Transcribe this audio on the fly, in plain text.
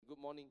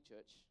morning,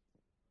 church.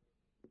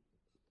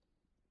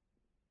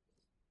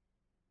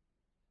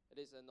 It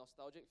is a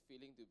nostalgic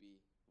feeling to be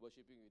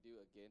worshiping with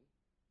you again.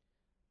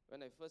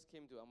 When I first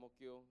came to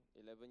AMK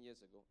 11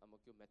 years ago,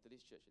 AMK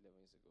Methodist Church 11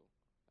 years ago,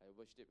 I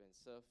worshipped and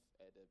served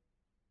at the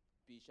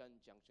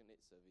Bishan Junction 8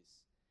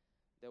 service.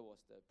 That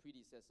was the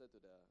predecessor to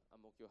the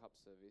AMK Hub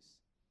service.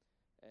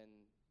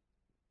 And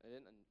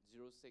then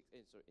in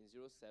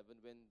 07,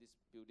 when this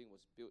building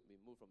was built,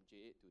 we moved from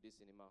J8 to this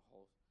cinema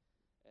hall.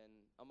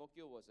 And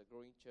AMK was a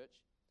growing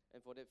church.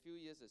 And for that few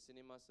years, the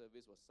cinema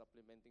service was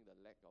supplementing the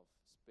lack of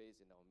space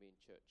in our main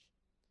church.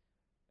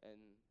 And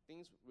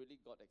things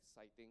really got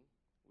exciting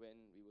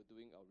when we were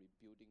doing our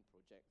rebuilding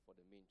project for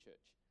the main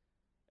church.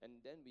 And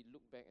then we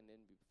looked back and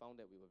then we found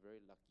that we were very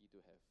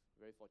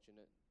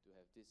fortunate to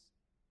have this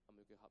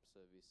AMK Hub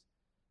service,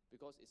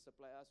 because it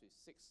supplied us with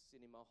 6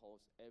 cinema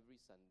halls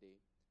every Sunday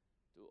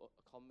to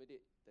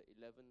accommodate the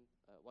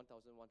 1,100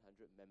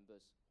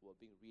 members who were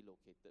being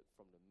relocated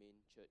from the main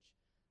church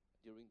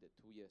during the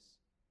 2 years.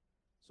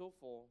 So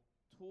for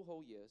 2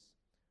 whole years,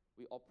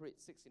 we operate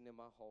 6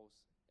 cinema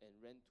halls and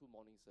ran 2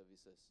 morning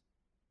services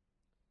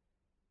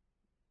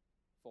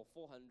for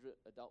 400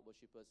 adult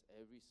worshippers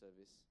every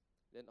service.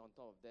 Then on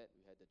top of that,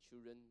 we had the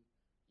children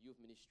youth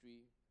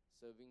ministry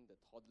serving the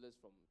toddlers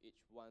from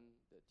age 1,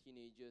 the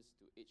teenagers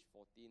to age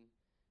 14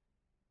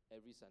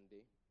 every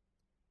Sunday.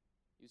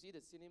 You see,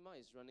 the cinema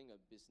is running a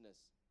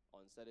business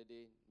on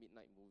Saturday,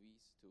 midnight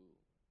movies,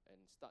 and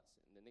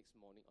starts in the next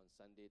morning on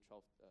Sunday,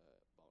 12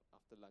 about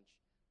after lunch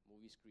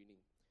movie screening.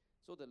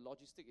 So the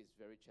logistic is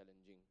very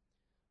challenging.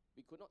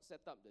 We could not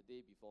set up the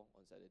day before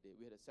on Saturday.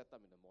 We had to set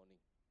up in the morning,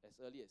 as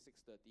early as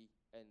 6:30,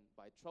 and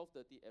by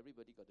 12:30,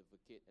 everybody got to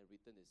vacate and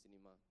return the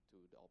cinema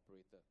to the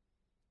operator.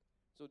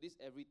 So this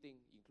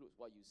everything includes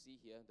what you see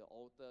here: the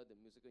altar, the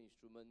musical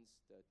instruments,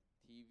 the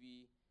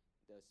TV,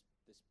 the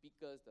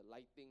speakers, the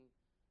lighting,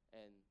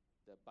 and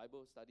the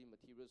Bible study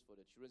materials for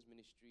the children's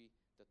ministry,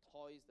 the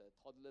toys, the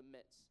toddler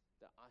mats,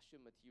 the usher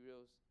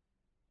materials,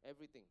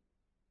 everything.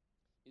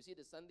 You see,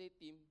 the Sunday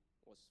team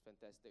was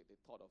fantastic. They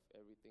thought of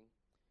everything.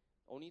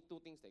 Only 2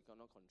 things they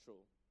cannot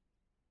control,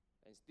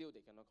 and still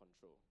they cannot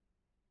control,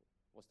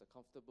 was the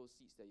comfortable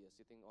seats that you're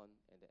sitting on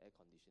and the air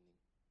conditioning.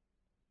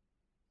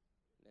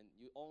 And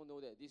you all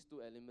know that these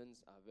 2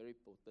 elements are very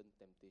potent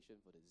temptation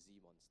for the Z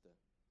monster.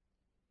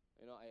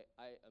 You know,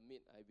 I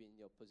admit I've been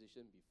in your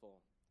position before.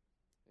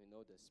 You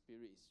know, the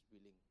spirit is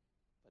willing,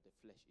 but the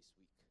flesh is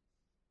weak.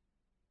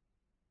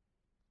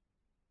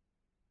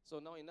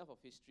 So now enough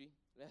of history.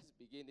 Let's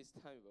begin this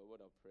time with a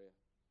word of prayer.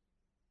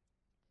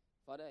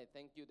 Father, I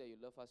thank you that you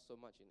love us so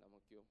much in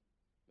AMK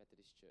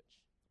Methodist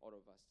Church, all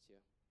of us here.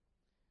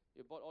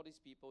 You brought all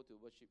these people to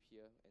worship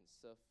here and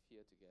serve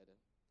here together,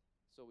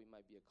 so we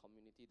might be a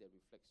community that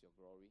reflects your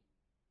glory.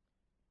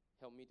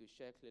 Help me to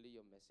share clearly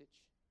your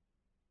message,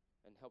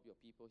 and help your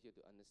people here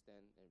to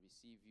understand and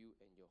receive you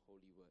and your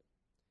holy word.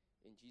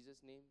 In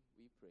Jesus' name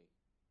we pray.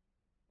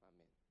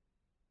 Amen.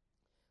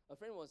 A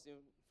friend was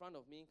in front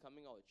of me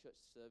coming out of church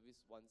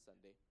service one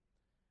Sunday.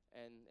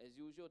 And as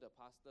usual, the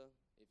pastor,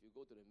 if you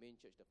go to the main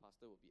church, the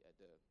pastor will be at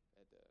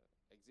the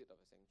exit of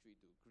the sanctuary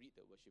to greet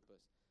the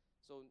worshippers.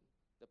 So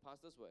the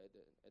pastors were at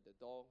the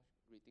door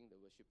greeting the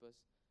worshippers,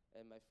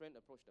 and my friend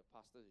approached the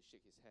pastor to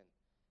shake his hand.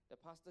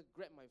 The pastor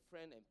grabbed my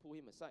friend and pulled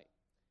him aside.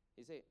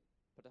 But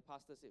the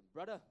pastor said,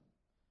 "Brother,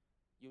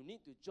 you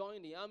need to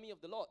join the army of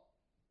the Lord."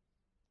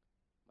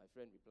 My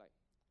friend replied,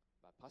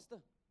 "But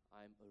pastor,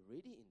 I am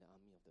already in the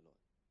army of the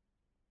Lord."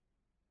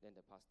 Then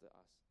the pastor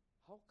asked,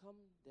 "How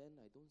come then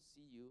I don't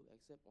see you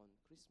except on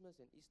Christmas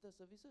and Easter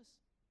services?"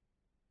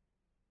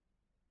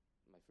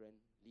 My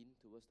friend leaned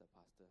towards the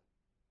pastor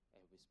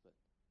and whispered,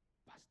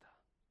 "Pastor,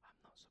 I'm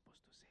not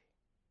supposed to say.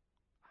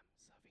 I'm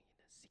serving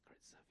in a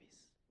secret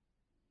service."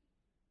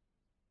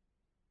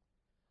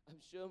 I'm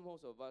sure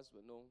most of us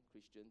will know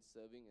Christians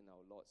serving in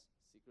our Lord's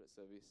secret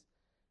service.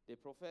 They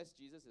profess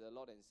Jesus is the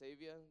Lord and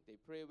Savior. They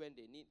pray when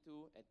they need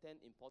to,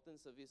 attend important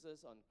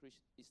services on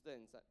Easter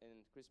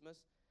and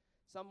Christmas.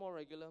 Some more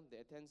regular, they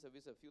attend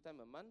service a few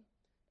times a month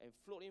and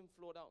float in,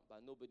 float out,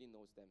 but nobody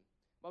knows them.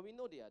 But we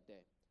know they are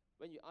there.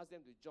 When you ask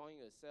them to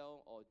join a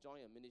cell or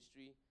join a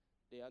ministry,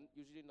 they are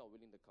usually not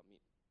willing to commit.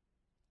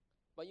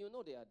 But you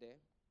know they are there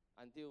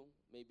until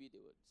maybe they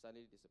would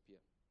suddenly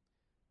disappear.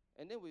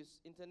 And then with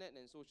internet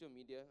and social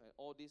media and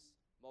all these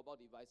mobile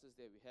devices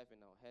that we have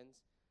in our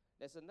hands,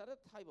 there's another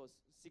type of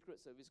secret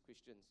service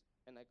Christians,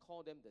 and I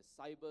call them the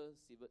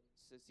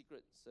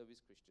secret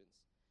service Christians.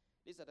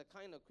 These are the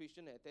kind of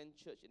Christians that attend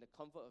church in the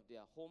comfort of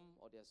their home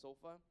or their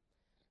sofa.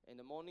 In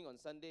the morning on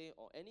Sunday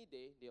or any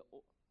day, they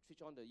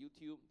switch on the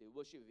YouTube, they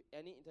worship with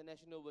any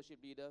international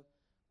worship leader,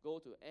 go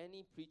to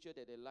any preacher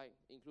that they like,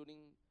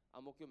 including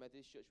AMK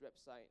Methodist Church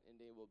website, and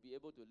they will be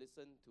able to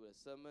listen to a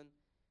sermon.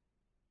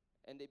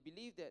 And they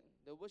believe that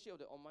the worship of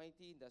the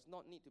Almighty does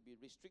not need to be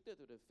restricted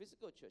to the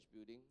physical church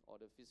building or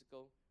the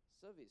physical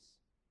service.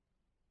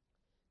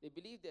 They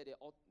believe that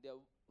their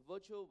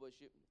virtual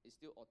worship is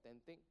still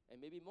authentic and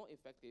maybe more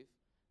effective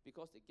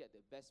because they get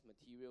the best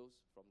materials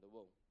from the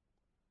world.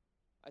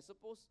 I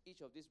suppose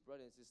each of these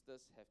brothers and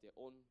sisters have their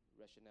own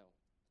rationale.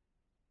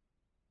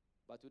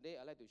 But today,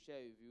 I'd like to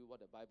share with you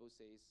what the Bible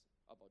says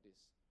about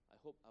this. I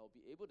hope I'll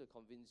be able to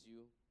convince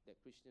you that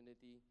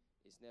Christianity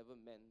is never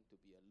meant to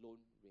be a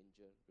Lone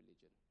Ranger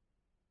religion.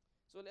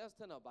 So let us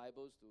turn our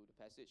Bibles to the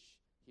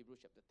passage,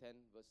 Hebrews chapter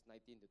 10, verse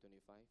 19 to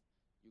 25.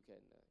 You can,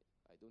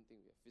 I don't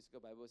think we have physical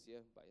Bibles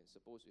here, but I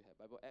suppose we have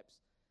Bible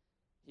apps.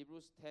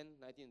 Hebrews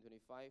 10, 19 and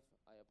 25.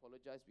 I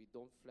apologize, we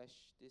don't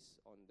flash this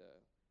on the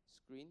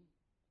screen.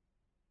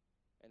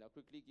 And I'll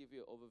quickly give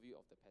you an overview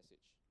of the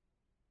passage.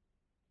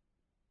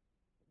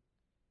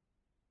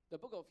 The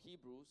book of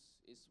Hebrews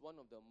is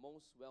one of the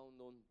most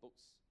well-known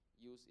books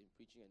used in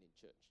preaching and in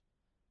church.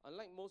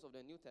 Unlike most of the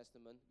New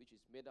Testament, which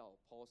is made out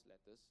of Paul's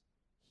letters,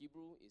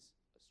 Hebrew is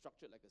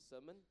structured like a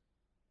sermon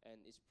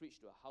and is preached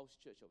to a house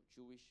church of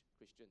Jewish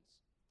Christians.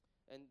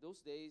 And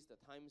those days,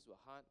 the times were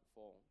hard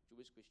for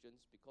Jewish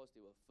Christians because they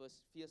were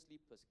first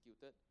fiercely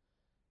persecuted.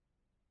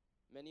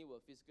 Many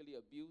were physically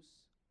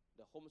abused,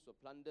 the homes were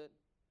plundered,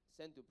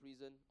 sent to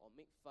prison, or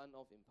made fun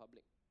of in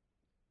public.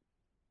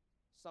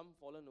 Some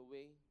fallen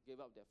away,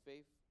 gave up their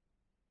faith.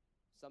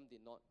 Some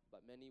did not,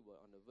 but many were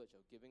on the verge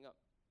of giving up.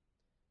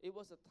 It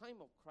was a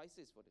time of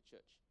crisis for the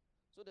church.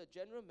 So the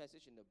general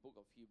message in the book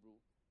of Hebrew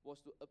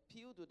was to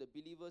appeal to the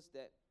believers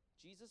that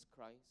Jesus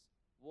Christ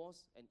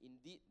was and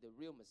indeed the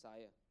real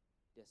Messiah.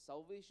 Their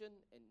salvation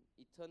and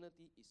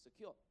eternity is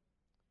secure.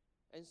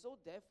 And so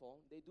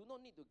therefore, they do not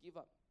need to give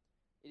up.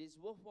 It is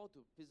worthwhile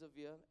to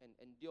persevere and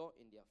endure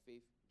in their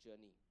faith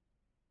journey.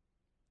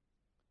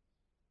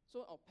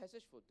 So our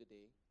passage for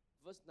today,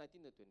 verse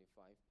 19 to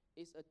 25,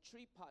 is a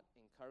three-part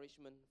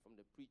encouragement from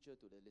the preacher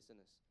to the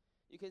listeners.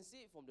 You can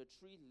see it from the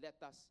three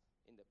letters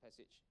in the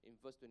passage in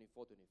verse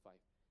 24-25.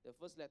 The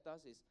first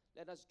letters is,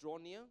 let us draw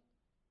near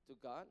to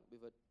God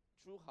with a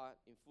true heart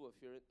in full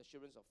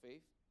assurance of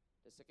faith.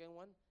 The second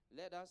one,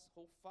 let us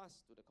hold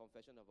fast to the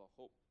confession of our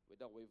hope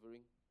without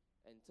wavering.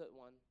 And third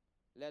one,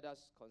 let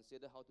us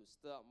consider how to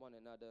stir up one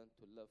another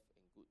to love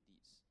and good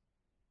deeds.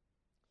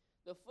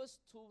 The first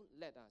two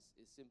letters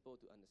is simple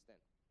to understand.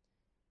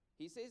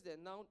 He says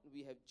that now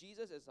we have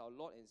Jesus as our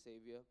Lord and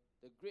Savior,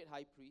 the great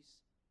high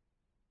priest.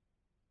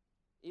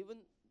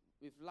 Even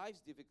with life's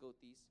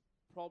difficulties,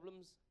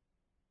 problems,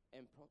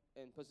 and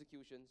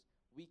persecutions,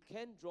 we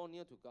can draw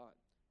near to God.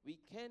 We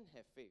can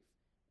have faith,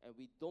 and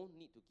we don't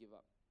need to give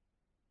up,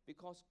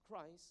 because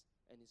Christ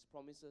and His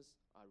promises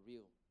are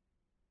real.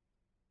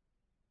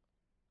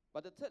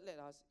 But the third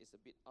letter is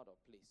a bit out of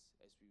place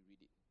as we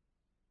read it.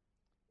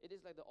 It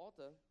is like the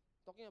author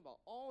talking about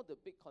all the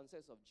big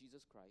concepts of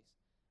Jesus Christ,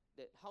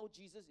 that how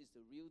Jesus is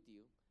the real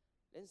deal.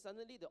 Then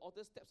suddenly the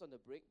author steps on the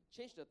brake,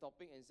 change the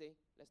topic and say,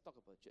 let's talk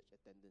about church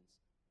attendance.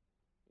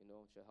 You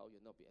know, how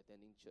you'll not be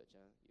attending church,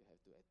 you have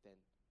to attend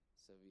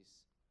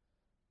service.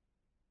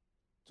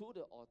 To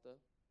the author,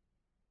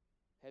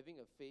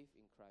 having a faith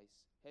in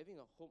Christ,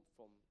 having a hope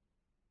from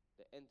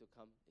the end to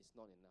come is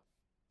not enough.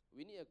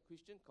 We need a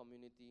Christian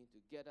community to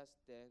get us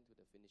there to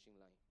the finishing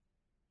line.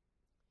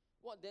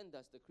 What then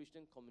does the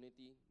Christian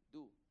community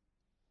do?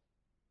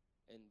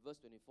 In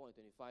verse 24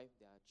 and 25,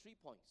 there are 3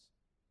 points.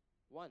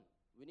 One,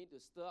 we need to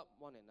stir up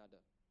one another.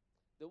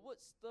 The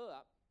word stir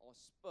up or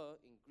spur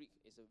in Greek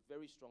is a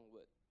very strong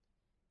word.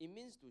 It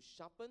means to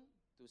sharpen,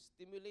 to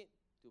stimulate,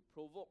 to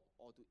provoke,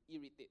 or to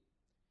irritate.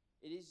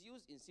 It is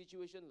used in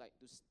situations like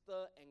to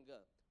stir anger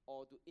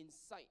or to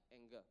incite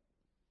anger.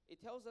 It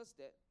tells us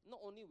that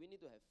not only we need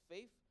to have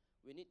faith,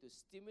 we need to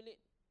stimulate,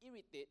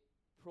 irritate,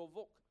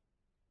 provoke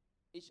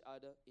each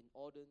other in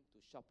order to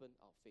sharpen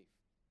our faith.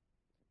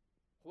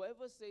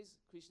 Whoever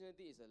says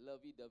Christianity is a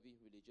lovey-dovey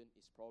religion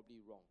is probably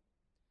wrong.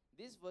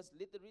 This verse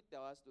literally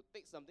tells us to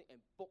take something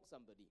and poke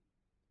somebody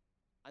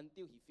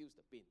until he feels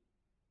the pain.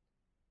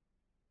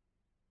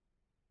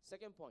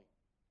 Second point,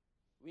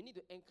 we need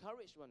to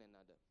encourage one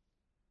another.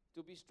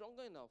 To be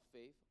stronger in our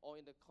faith,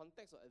 or in the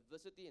context of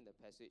adversity in the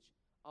passage,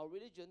 our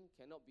religion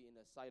cannot be in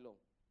a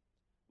silo.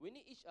 We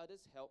need each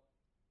other's help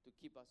to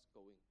keep us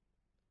going.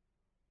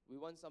 We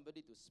want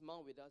somebody to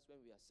smile with us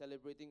when we are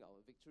celebrating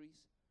our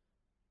victories.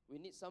 We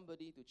need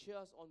somebody to cheer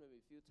us on when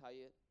we feel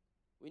tired.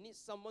 We need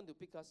someone to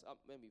pick us up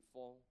when we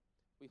fall.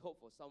 We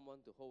hope for someone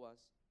to hold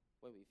us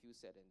when we feel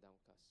sad and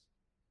downcast.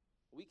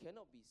 We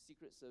cannot be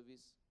secret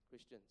service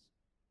Christians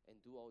and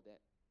do all that.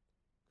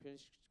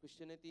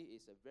 Christianity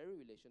is a very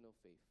relational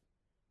faith,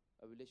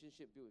 a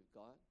relationship built with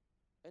God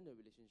and a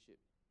relationship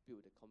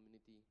built with a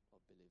community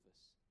of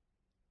believers.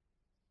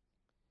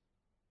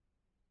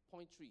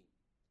 Point 3.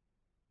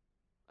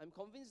 I'm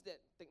convinced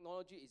that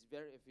technology is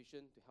very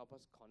efficient to help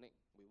us connect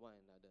with one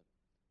another.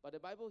 But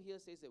the Bible here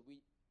says that we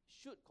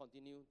should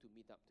continue to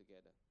meet up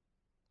together.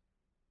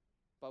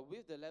 But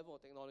with the level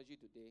of technology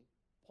today,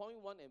 point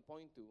 1 and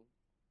point 2,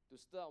 to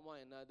stir up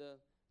one another,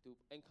 to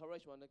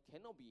encourage one another,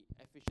 cannot be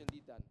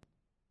efficiently done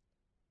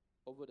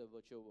over the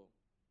virtual world.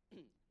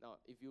 Now,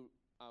 if you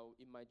are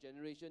in my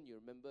generation, you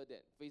remember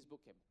that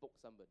Facebook can poke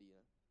somebody.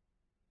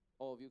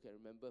 All of you can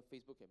remember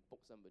Facebook can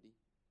poke somebody.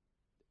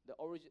 The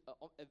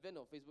advent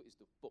of Facebook is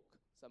to poke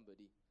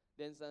somebody.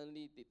 Then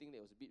suddenly they think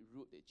that it was a bit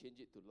rude, they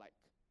change it to like.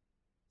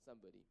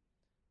 somebody.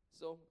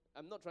 So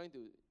I'm not trying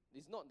to,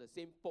 it's not the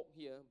same poke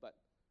here, but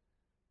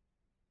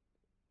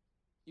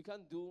you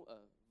can't do a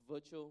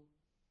virtual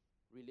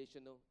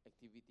relational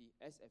activity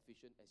as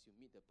efficient as you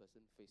meet the person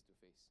face to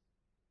face.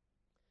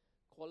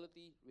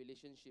 Quality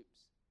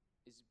relationships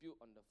is built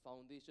on the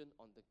foundation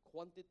on the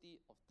quantity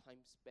of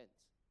time spent.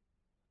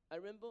 I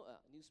remember a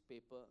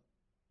newspaper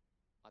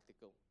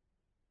article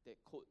that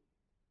quote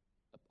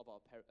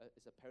about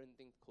it's a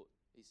parenting quote.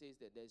 It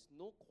says that there is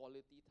no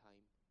quality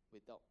time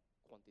without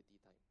quantity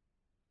time.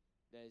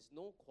 There is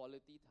no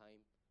quality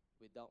time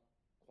without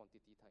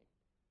quantity time.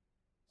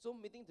 So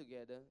meeting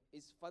together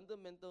is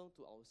fundamental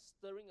to our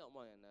stirring up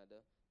one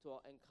another, to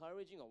our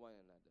encouraging of one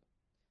another.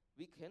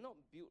 We cannot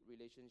build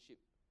relationship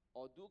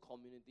or do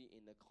community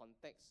in the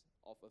context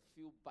of a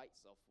few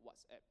bytes of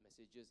WhatsApp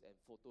messages and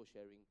photo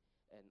sharing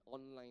and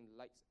online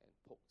likes and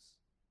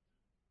posts.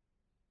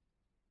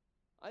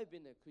 I've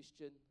been a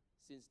Christian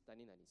since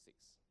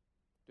 1996,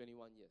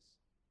 21 years.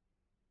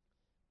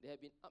 There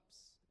have been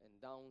ups and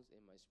downs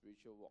in my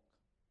spiritual walk.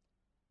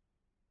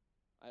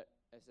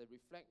 As I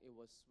reflect, it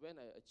was when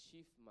I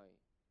achieved my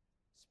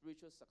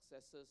spiritual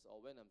successes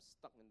or when I'm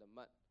stuck in the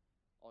mud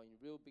or in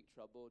real big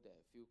trouble that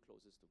I feel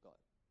closest to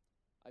God.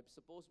 I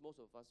suppose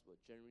most of us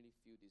will generally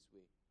feel this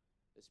way.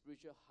 The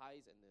spiritual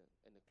highs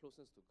and the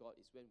closeness to God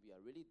is when we are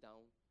really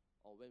down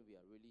or when we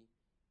are really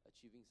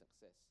achieving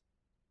success.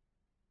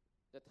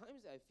 The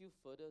times I feel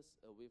furthest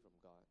away from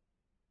God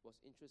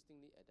was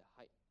interestingly at the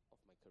height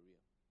of my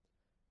career.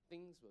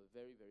 Things were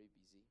very, very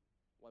busy.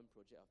 One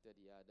project after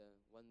the other,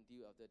 one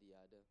deal after the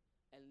other,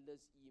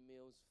 endless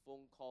emails,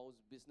 phone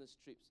calls, business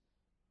trips,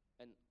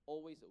 and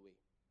always away.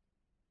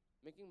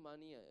 Making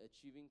money and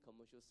achieving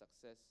commercial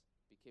success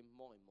became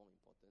more and more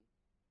important.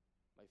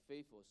 My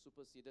faith was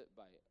superseded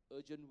by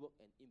urgent work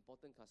and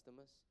important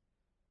customers.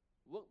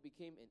 Work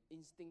became an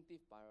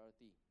instinctive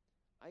priority.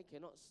 I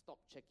cannot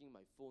stop checking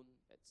my phone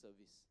at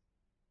service.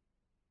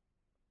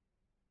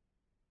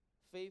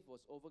 Faith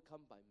was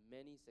overcome by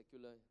many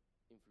secular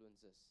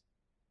influences.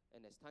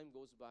 And as time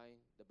goes by,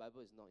 the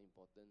Bible is not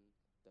important.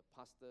 The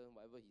pastor,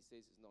 whatever he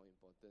says, is not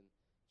important.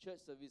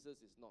 Church services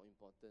is not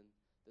important.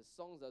 The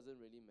songs doesn't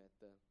really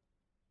matter.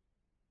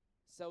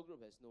 Cell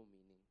group has no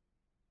meaning.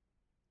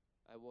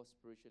 I was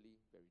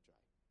spiritually very dry.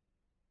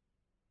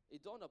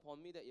 It dawned upon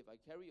me that if I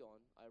carry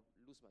on, I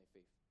lose my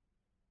faith.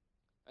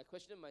 I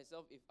questioned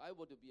myself, if I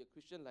were to be a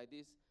Christian like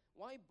this,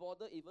 why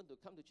bother even to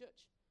come to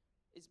church?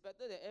 It's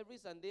better that every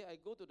Sunday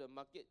I go to the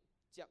market,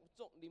 jiak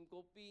zok, lim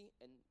kopi,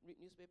 and read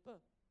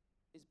newspaper.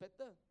 It's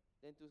better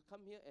than to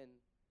come here and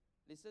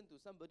listen to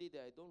somebody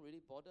that I don't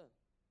really bother.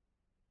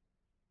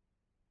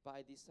 But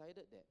I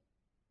decided that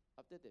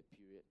after that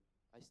period,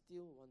 I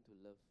still want to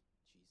love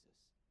Jesus.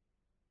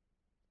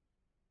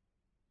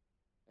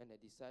 And I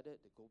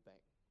decided to go back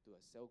to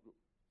a cell group,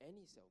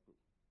 any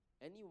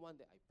one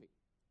that I pick,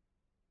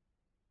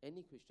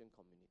 any Christian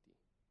community.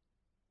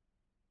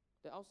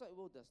 The outside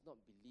world does not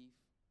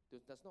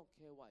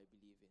care what I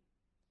believe in.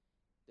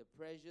 The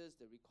pressures,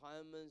 the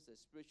requirements, the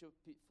spiritual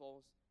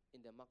pitfalls in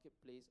the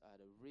marketplace are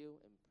the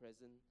real and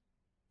present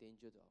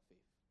danger to our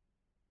faith.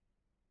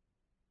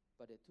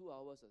 But the 2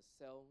 hours of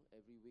cell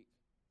every week,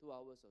 2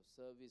 hours of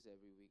service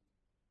every week,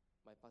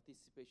 my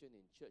participation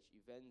in church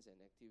events and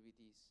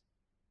activities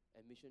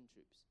and mission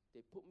trips,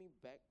 they put me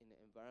back in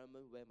an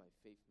environment where my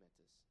faith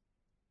matters.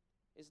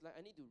 It's like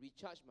I need to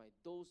recharge my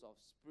dose of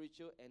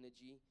spiritual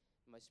energy,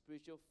 my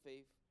spiritual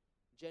faith,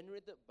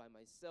 generated by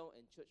my cell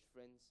and church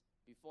friends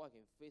before I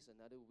can face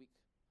another week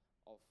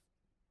of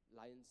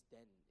lion's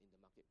den in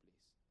the marketplace.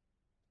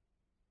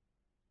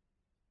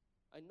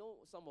 I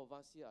know some of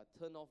us here are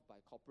turned off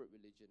by corporate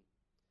religion.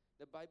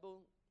 The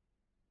Bible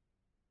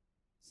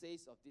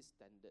says of this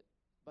standard,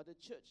 but the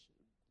church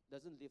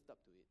doesn't live up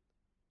to it.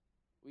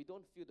 We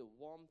don't feel the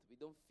warmth, we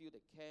don't feel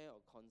the care or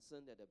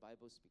concern that the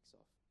Bible speaks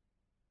of.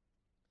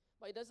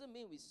 But it doesn't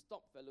mean we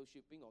stop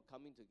fellowshipping or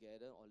coming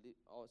together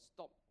or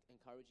stop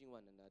encouraging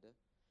one another.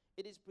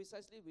 It is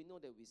precisely we know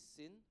that we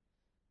sin,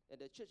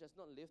 that the church has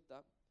not lived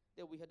up,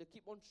 that we had to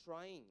keep on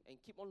trying and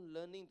keep on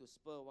learning to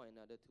spur one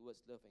another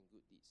towards love and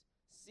good deeds.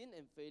 Sin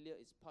and failure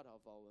is part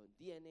of our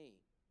DNA.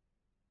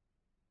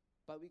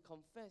 But we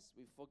confess,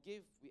 we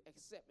forgive, we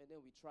accept, and then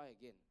we try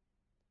again.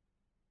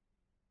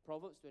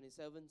 Proverbs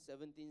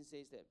 27:17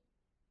 says that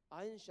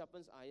iron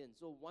sharpens iron,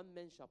 so one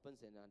man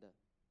sharpens another.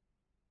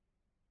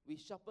 We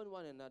sharpen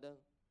one another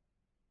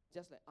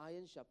just like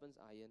iron sharpens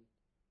iron,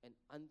 and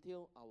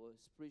until our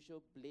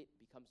spiritual blade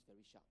becomes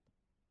very sharp,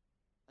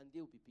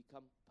 until we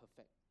become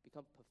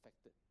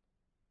perfected.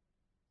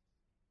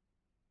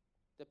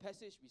 The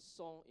passage we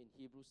saw in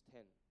Hebrews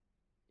 10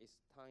 is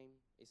a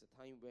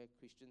time where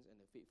Christians and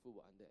the faithful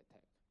were under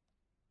attack.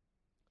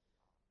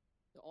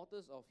 The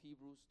authors of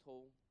Hebrews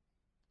told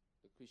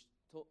that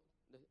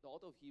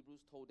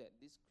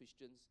these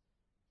Christians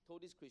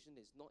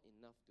it's not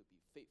enough to be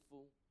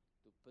faithful,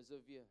 to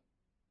persevere.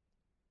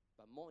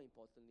 But more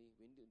importantly,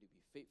 we need to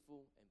be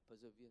faithful and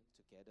persevere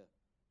together.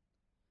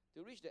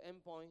 To reach the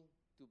end point,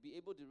 to be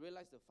able to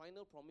realize the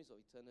final promise of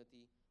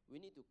eternity, we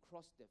need to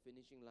cross the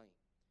finishing line.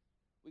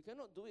 We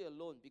cannot do it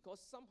alone because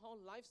somehow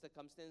life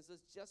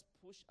circumstances just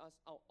push us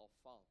out of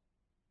foul.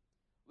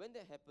 When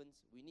that happens,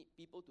 we need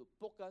people to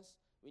poke us,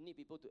 we need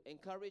people to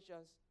encourage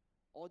us,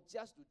 or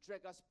just to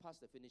drag us past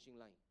the finishing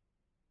line.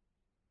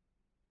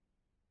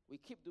 We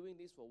keep doing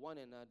this for one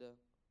another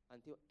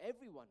until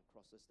everyone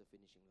crosses the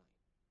finishing line.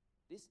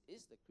 This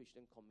is the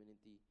Christian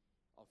community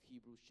of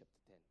Hebrews chapter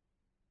 10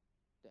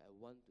 that I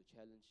want to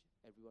challenge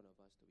every one of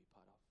us to be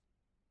part of.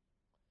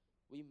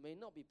 We may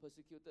not be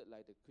persecuted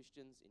like the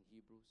Christians in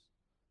Hebrews,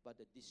 but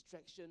the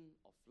distraction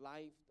of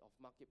life, of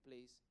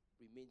marketplace,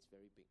 remains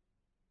very big.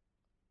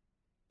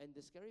 And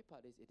the scary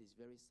part is it is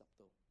very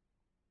subtle.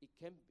 It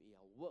can be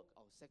our work,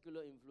 our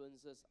secular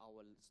influences,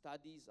 our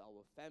studies,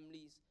 our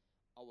families,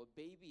 our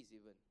babies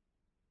even.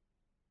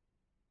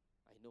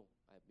 I know,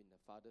 I've been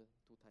a father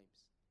 2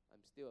 times.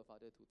 I'm still a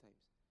father 2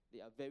 times. They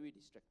are very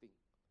distracting.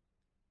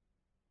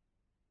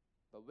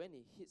 But when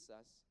it hits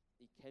us,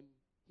 it can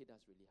hit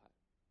us really hard.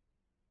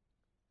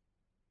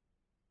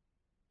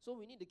 So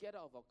we need to get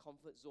out of our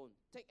comfort zone.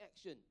 Take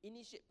action.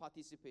 Initiate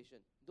participation.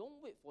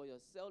 Don't wait for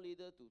your cell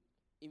leader to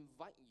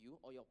invite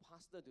you or your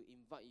pastor to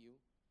invite you.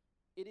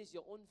 It is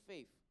your own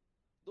faith.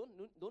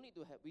 We don't need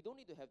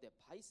to have that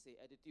paise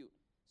attitude.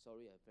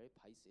 Sorry, I'm very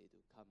paise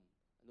to come.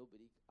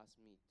 Nobody asked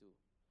me to.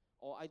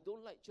 Or I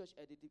don't like church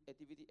activity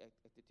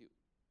attitude.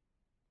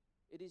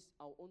 It is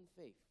our own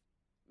faith.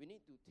 We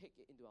need to take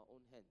it into our own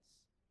hands.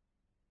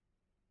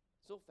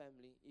 So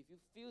family, if you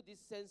feel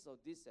this sense of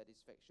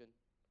dissatisfaction,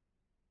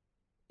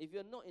 if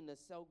you're not in a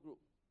cell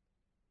group,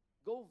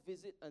 go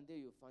visit until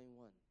you find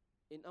one.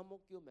 In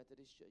AMK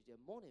Methodist Church, there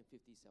are more than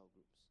 50 cell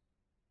groups.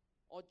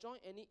 Or join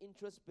any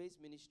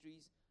interest-based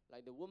ministries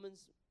like the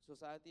Women's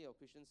Society of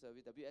Christian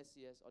Service,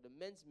 WSCS, or the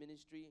Men's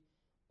Ministry,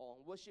 or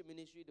Worship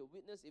Ministry, the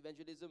Witness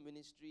Evangelism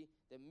Ministry,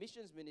 the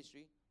Missions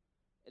Ministry,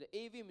 the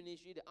AV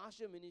Ministry, the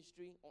Usher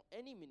Ministry, or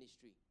any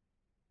ministry.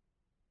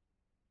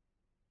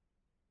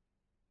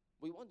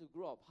 We want to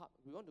grow our hub.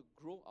 We want to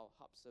grow our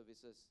hub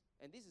services.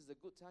 And this is a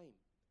good time.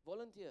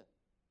 Volunteer.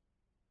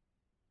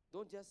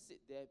 Don't just sit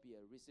there, be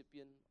a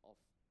recipient of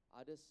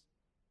others,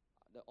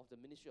 of the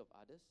ministry of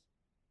others.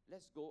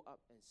 Let's go up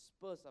and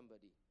spur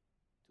somebody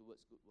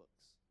towards good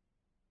works.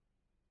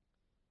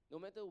 No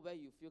matter where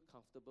you feel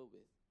comfortable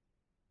with,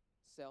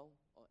 cell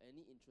or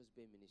any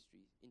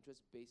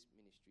interest-based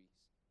ministries.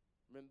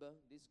 Remember,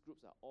 these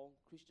groups are all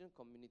Christian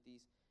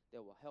communities that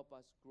will help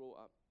us grow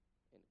up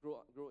and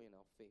grow in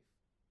our faith.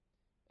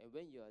 And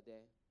when you are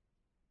there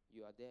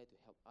to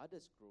help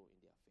others grow in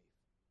their faith.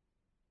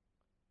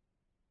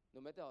 No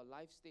matter our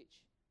life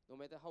stage, no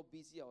matter how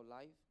busy our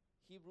life,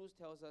 Hebrews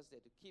tells us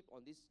that to keep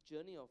on this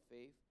journey of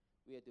faith,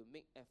 we have to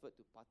make effort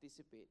to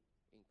participate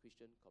in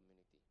Christian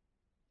community.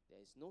 There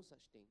is no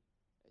such thing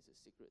as a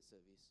secret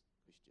service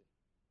Christian.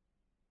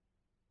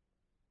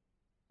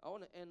 I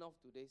want to end off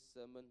today's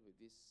sermon with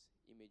this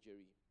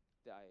imagery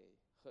that I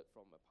heard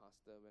from a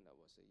pastor when I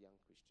was a young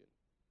Christian.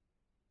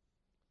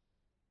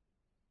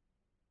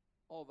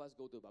 All of us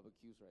go to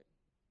barbecues, right?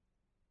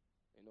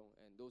 You know,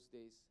 and those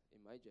days,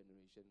 in my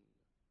generation,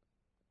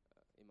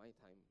 in my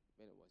time,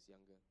 when I was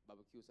younger,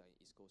 barbecues are in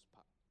East Coast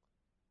Park.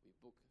 We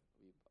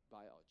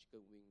buy our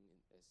chicken wing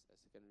as a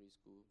secondary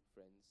school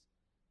friends,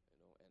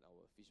 you know, and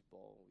our fish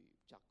ball, we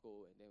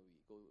charcoal, and then we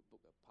go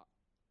book a park,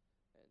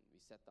 and we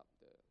set up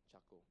the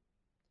charcoal.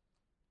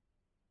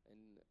 And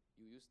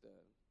you use the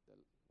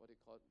what do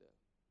you call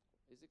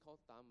is it called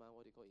tama?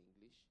 What do you call it in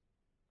English?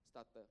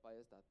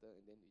 Fire starter,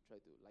 and then you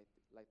try to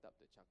light up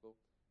the charcoal,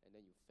 and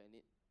then you fan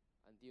it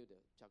until the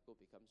charcoal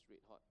becomes red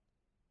hot.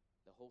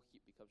 The whole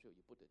heat becomes red.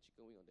 You put the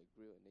chicken wing on the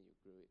grill, and then you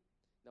grill it.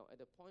 Now, at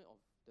the point of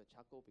the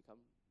charcoal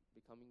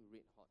becoming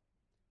red hot,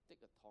 take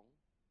a tong,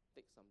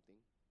 take something,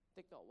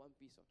 take out one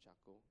piece of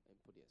charcoal, and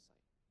put it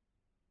aside.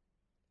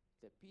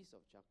 The piece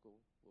of charcoal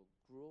will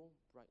grow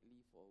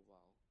brightly for a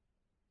while,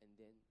 and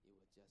then it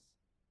will just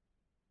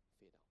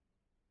fade out.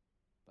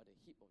 But the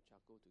heap of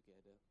charcoal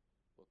together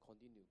will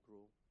continue to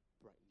grow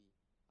brightly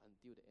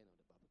until the end of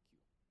the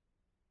barbecue.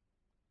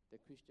 The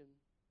Christian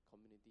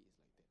community is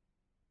like that.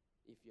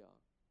 If you are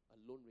a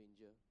lone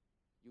ranger,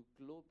 you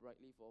glow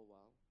brightly for a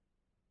while,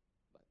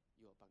 but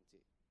you are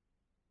bangzeh.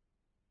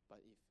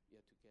 But if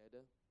you're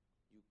together,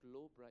 you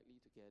glow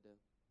brightly together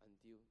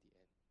until the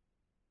end.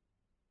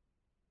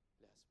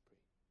 Let us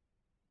pray.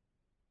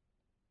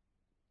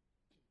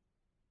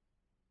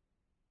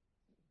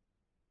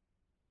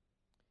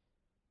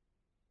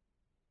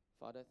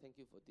 Father, thank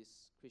you for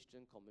this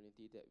Christian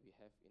community that we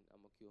have in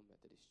AMK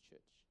Methodist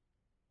Church.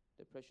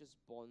 The precious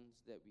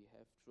bonds that we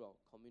have through our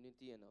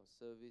community and our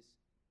service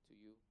to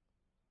you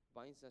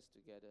binds us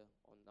together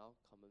on our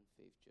common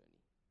faith journey.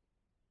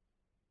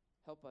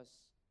 Help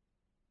us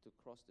to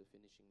cross the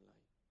finishing line.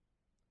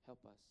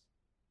 Help us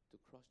to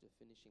cross the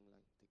finishing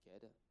line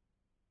together.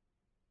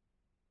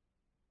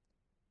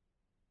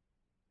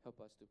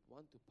 Help us to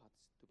want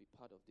to be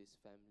part of this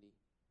family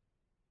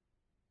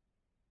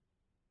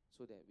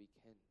so that we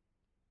can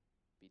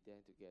be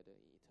there together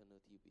in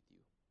eternity with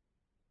you.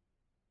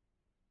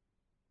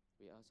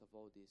 We ask of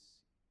all this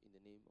in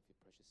the name of your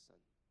precious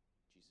Son,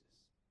 Jesus.